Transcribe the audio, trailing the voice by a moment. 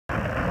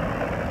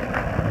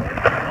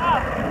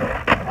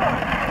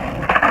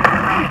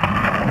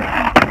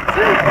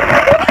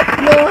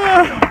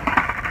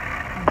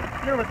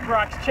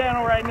Brock's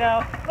channel right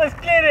now. Let's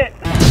get it!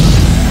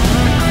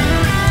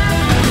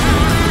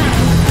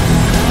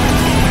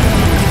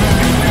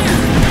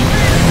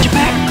 Get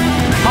back!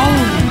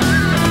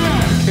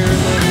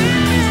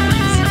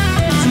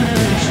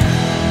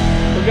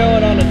 We're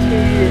going on a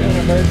 2-year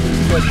anniversary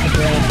trip to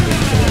Brownsville.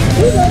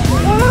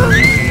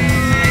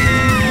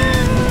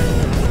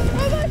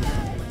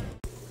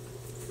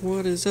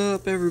 What is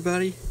up,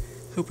 everybody?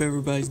 Hope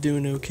everybody's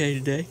doing okay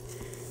today.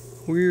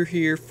 We're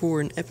here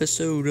for an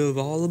episode of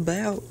All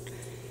About,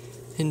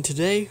 and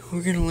today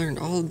we're going to learn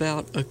all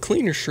about a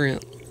cleaner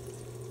shrimp,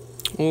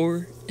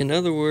 or in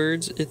other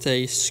words, it's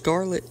a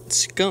Scarlet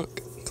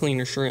Skunk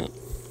cleaner shrimp.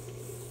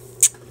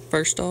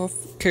 First off,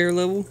 care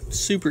level,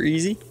 super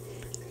easy.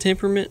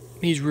 Temperament,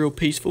 he's real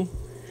peaceful.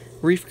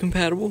 Reef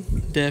compatible,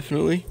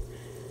 definitely.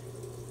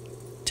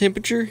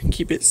 Temperature,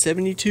 keep it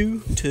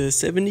 72 to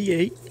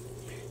 78.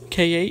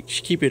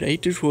 KH, keep it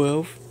 8 to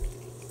 12.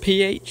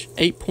 pH,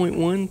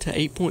 8.1 to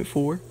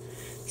 8.4.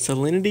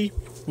 Salinity,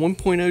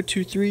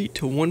 1.023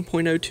 to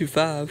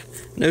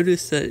 1.025.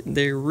 Notice that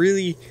they're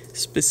really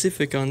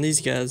specific on these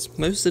guys.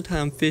 Most of the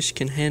time fish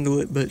can handle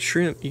it, but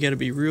shrimp, you gotta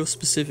be real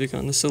specific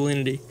on the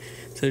salinity.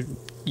 So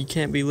you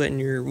can't be letting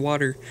your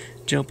water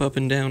jump up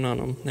and down on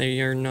them.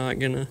 They are not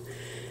gonna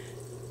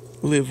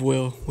live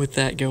well with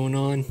that going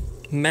on.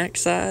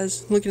 Max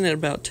size, looking at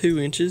about 2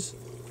 inches.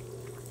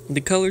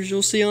 The colors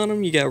you'll see on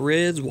them, you got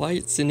reds,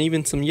 whites, and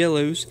even some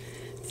yellows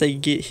if they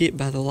get hit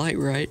by the light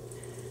right.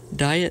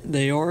 Diet,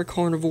 they are a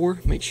carnivore.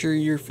 Make sure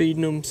you're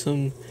feeding them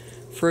some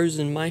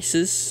frozen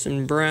mysis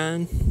and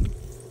brine.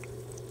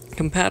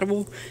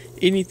 Compatible,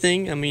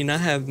 anything. I mean, I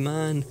have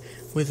mine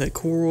with a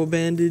coral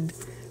banded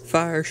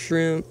fire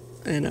shrimp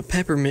and a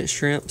peppermint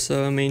shrimp,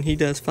 so I mean, he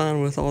does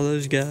fine with all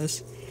those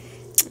guys.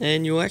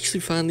 And you'll actually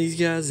find these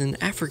guys in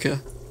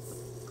Africa.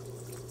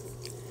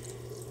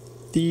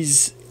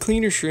 These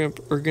cleaner shrimp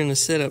are going to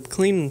set up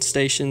cleaning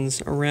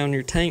stations around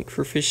your tank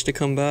for fish to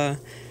come by,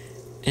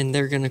 and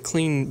they're going to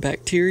clean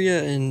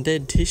bacteria and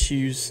dead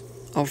tissues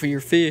off of your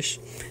fish.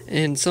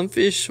 And some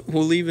fish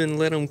will even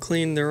let them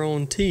clean their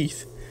own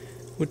teeth,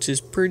 which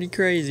is pretty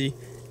crazy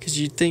because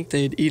you'd think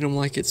they'd eat them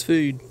like it's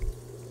food.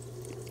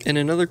 And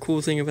another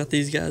cool thing about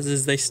these guys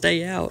is they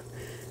stay out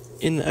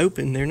in the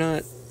open. They're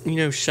not,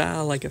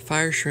 shy like a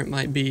fire shrimp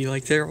might be.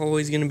 Like, they're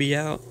always going to be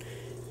out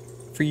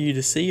for you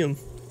to see them.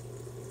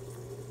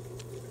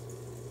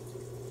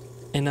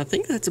 And I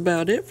think that's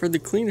about it for the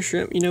cleaner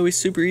shrimp. It's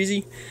super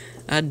easy.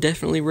 I'd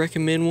definitely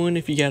recommend one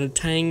if you got a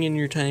tang in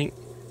your tank.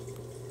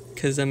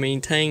 Because,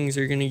 tangs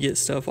are going to get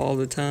stuff all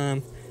the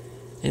time.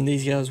 And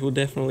these guys will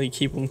definitely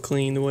keep them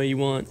clean the way you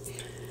want.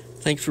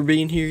 Thanks for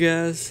being here,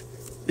 guys.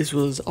 This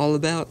was all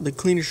about the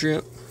cleaner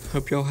shrimp.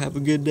 Hope y'all have a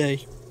good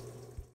day.